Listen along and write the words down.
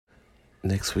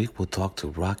Next week, we'll talk to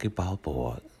Rocky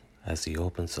Balboa as he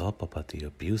opens up about the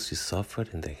abuse he suffered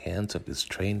in the hands of his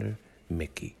trainer,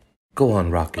 Mickey. Go on,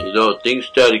 Rocky. Things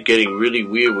started getting really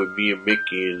weird with me and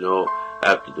Mickey,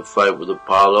 after the fight with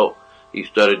Apollo. He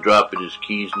started dropping his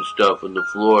keys and stuff on the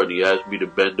floor, and he asked me to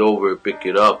bend over and pick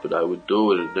it up, and I would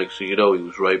do it, and next thing you know, he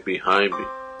was right behind me.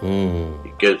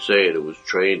 He kept saying it was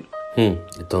training.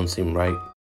 It don't seem right.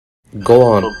 Go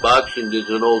on. In boxing, there's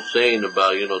an old saying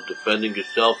about, defending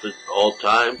yourself at all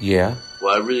times. Yeah?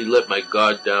 Well, I really let my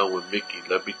guard down with Mickey,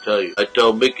 let me tell you. I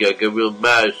tell Mickey, I get real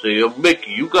mad, I say, yo,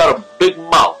 Mickey, you got a big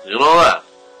mouth, you know that?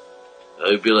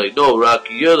 I'd be like, no,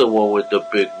 Rocky, you're the one with the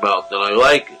big mouth, and I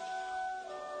like it.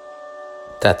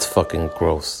 That's fucking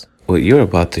gross. What you're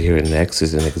about to hear next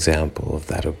is an example of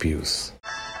that abuse.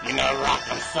 Rock,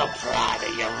 I'm so proud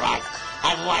of you, Rock.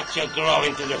 I've watched you grow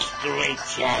into this great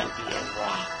champion,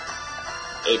 Rock.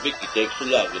 Hey, Mickey, thanks a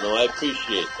lot, I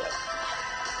appreciate that.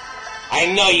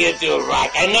 I know you do, Rock.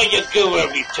 I know you're good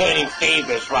with returning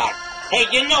favors, Rock. Hey,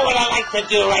 you know what I like to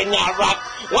do right now, Rock?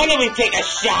 Why don't we take a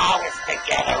shower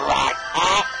together, Rock,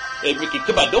 huh? Hey, Mickey,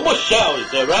 come on, no more showers,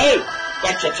 all right?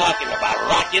 What you talking about,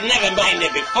 Rock? You never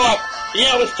minded before. You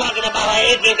always talking about how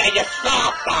everything that you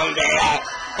soft down there,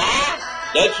 huh?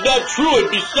 That's not true, and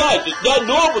besides, it's not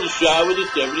normal to shower with a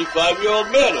 75-year-old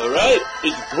man, all right?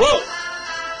 It's gross.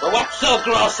 But what's so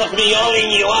gross of me holding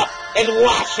you up and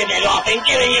washing it off and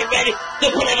getting you ready to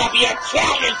put it up your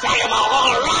chest and talking about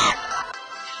all right?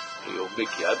 Hey, yo,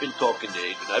 Mickey, I've been talking to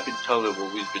Adrian. I've been telling him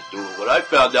what we've been doing. What I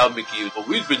found out, Mickey, is what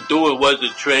we've been doing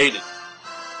wasn't training.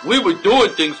 We were doing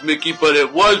things, Mickey, but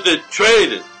it wasn't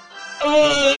training.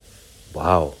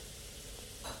 Wow.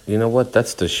 You know what?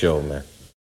 That's the show, man.